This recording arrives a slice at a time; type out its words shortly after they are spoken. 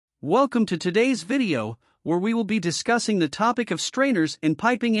Welcome to today's video, where we will be discussing the topic of strainers in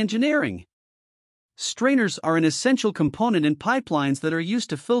piping engineering. Strainers are an essential component in pipelines that are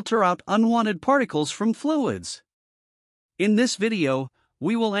used to filter out unwanted particles from fluids. In this video,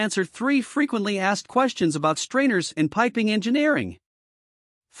 we will answer 3 frequently asked questions about strainers in piping engineering.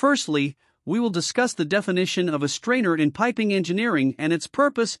 Firstly, we will discuss the definition of a strainer in piping engineering and its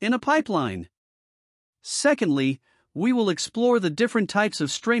purpose in a pipeline. Secondly, we will explore the different types of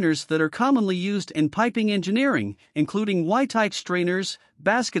strainers that are commonly used in piping engineering, including Y-type strainers,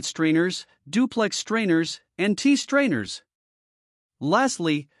 basket strainers, duplex strainers, and T-strainers.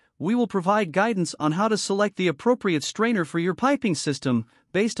 Lastly, we will provide guidance on how to select the appropriate strainer for your piping system,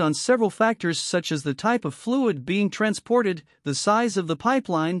 based on several factors such as the type of fluid being transported, the size of the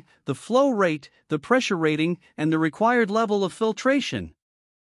pipeline, the flow rate, the pressure rating, and the required level of filtration.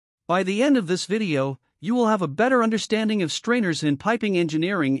 By the end of this video, you will have a better understanding of strainers in piping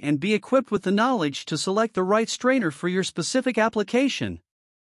engineering and be equipped with the knowledge to select the right strainer for your specific application.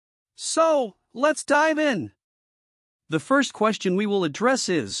 So, let's dive in. The first question we will address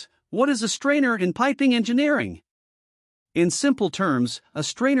is, what is a strainer in piping engineering? In simple terms, a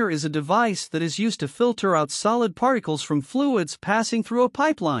strainer is a device that is used to filter out solid particles from fluids passing through a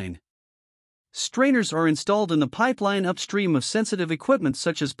pipeline. Strainers are installed in the pipeline upstream of sensitive equipment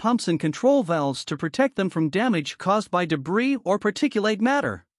such as pumps and control valves to protect them from damage caused by debris or particulate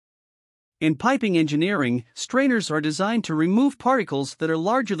matter. In piping engineering, strainers are designed to remove particles that are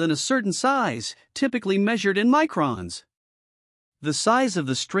larger than a certain size, typically measured in microns. The size of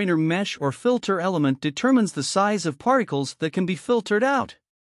the strainer mesh or filter element determines the size of particles that can be filtered out.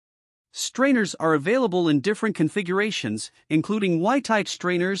 Strainers are available in different configurations, including Y-type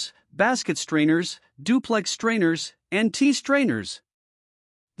strainers, basket strainers, duplex strainers, and T-strainers.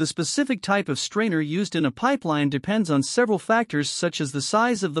 The specific type of strainer used in a pipeline depends on several factors such as the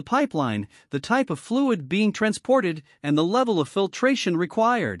size of the pipeline, the type of fluid being transported, and the level of filtration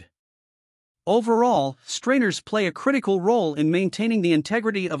required. Overall, strainers play a critical role in maintaining the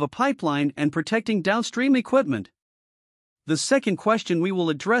integrity of a pipeline and protecting downstream equipment. The second question we will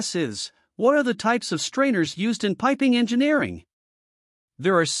address is, what are the types of strainers used in piping engineering?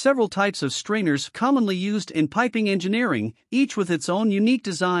 There are several types of strainers commonly used in piping engineering, each with its own unique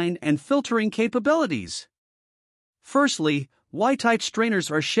design and filtering capabilities. Firstly, Y-type strainers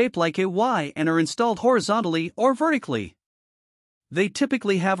are shaped like a Y and are installed horizontally or vertically. They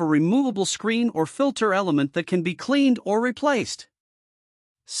typically have a removable screen or filter element that can be cleaned or replaced.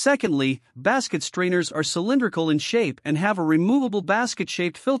 Secondly, basket strainers are cylindrical in shape and have a removable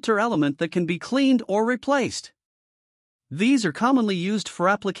basket-shaped filter element that can be cleaned or replaced. These are commonly used for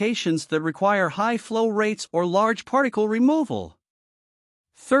applications that require high flow rates or large particle removal.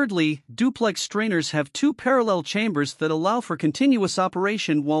 Thirdly, duplex strainers have 2 parallel chambers that allow for continuous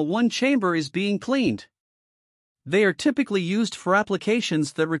operation while one chamber is being cleaned. They are typically used for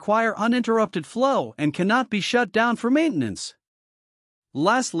applications that require uninterrupted flow and cannot be shut down for maintenance.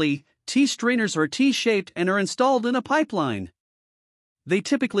 Lastly, T-strainers are T-shaped and are installed in a pipeline. They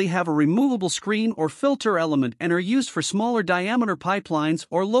typically have a removable screen or filter element and are used for smaller diameter pipelines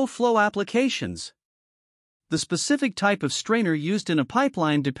or low-flow applications. The specific type of strainer used in a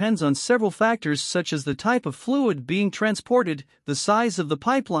pipeline depends on several factors such as the type of fluid being transported, the size of the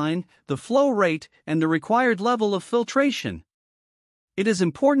pipeline, the flow rate, and the required level of filtration. It is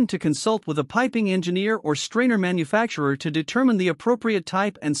important to consult with a piping engineer or strainer manufacturer to determine the appropriate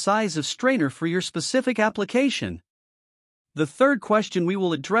type and size of strainer for your specific application. The third question we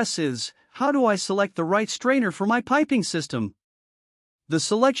will address is, how do I select the right strainer for my piping system? The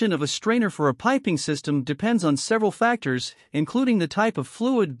selection of a strainer for a piping system depends on several factors, including the type of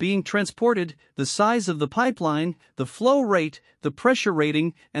fluid being transported, the size of the pipeline, the flow rate, the pressure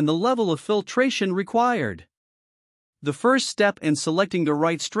rating, and the level of filtration required. The first step in selecting the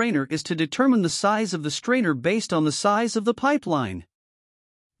right strainer is to determine the size of the strainer based on the size of the pipeline.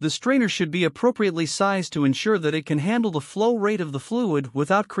 The strainer should be appropriately sized to ensure that it can handle the flow rate of the fluid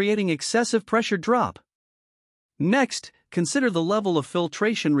without creating excessive pressure drop. Next, consider the level of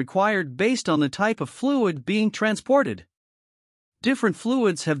filtration required based on the type of fluid being transported. Different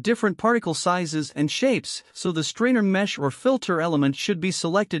fluids have different particle sizes and shapes, so the strainer mesh or filter element should be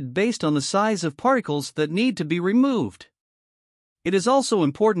selected based on the size of particles that need to be removed. It is also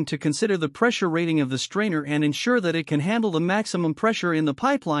important to consider the pressure rating of the strainer and ensure that it can handle the maximum pressure in the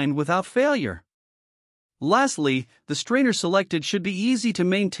pipeline without failure. Lastly, the strainer selected should be easy to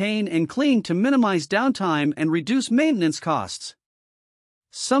maintain and clean to minimize downtime and reduce maintenance costs.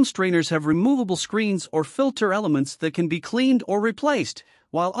 Some strainers have removable screens or filter elements that can be cleaned or replaced,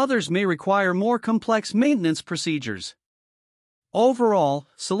 while others may require more complex maintenance procedures. Overall,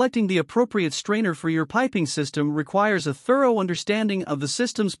 selecting the appropriate strainer for your piping system requires a thorough understanding of the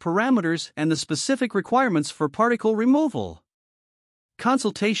system's parameters and the specific requirements for particle removal.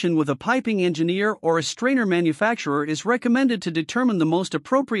 Consultation with a piping engineer or a strainer manufacturer is recommended to determine the most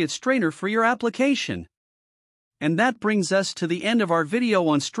appropriate strainer for your application. And that brings us to the end of our video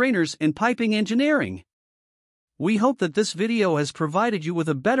on strainers in piping engineering. We hope that this video has provided you with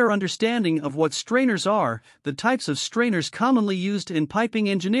a better understanding of what strainers are, the types of strainers commonly used in piping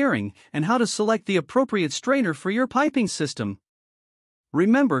engineering, and how to select the appropriate strainer for your piping system.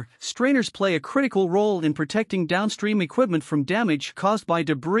 Remember, strainers play a critical role in protecting downstream equipment from damage caused by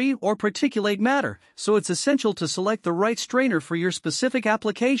debris or particulate matter, so it's essential to select the right strainer for your specific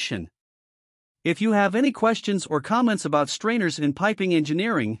application. If you have any questions or comments about strainers in piping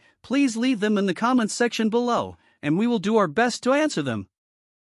engineering, please leave them in the comments section below, and we will do our best to answer them.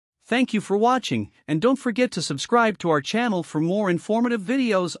 Thank you for watching, and don't forget to subscribe to our channel for more informative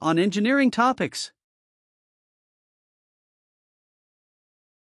videos on engineering topics.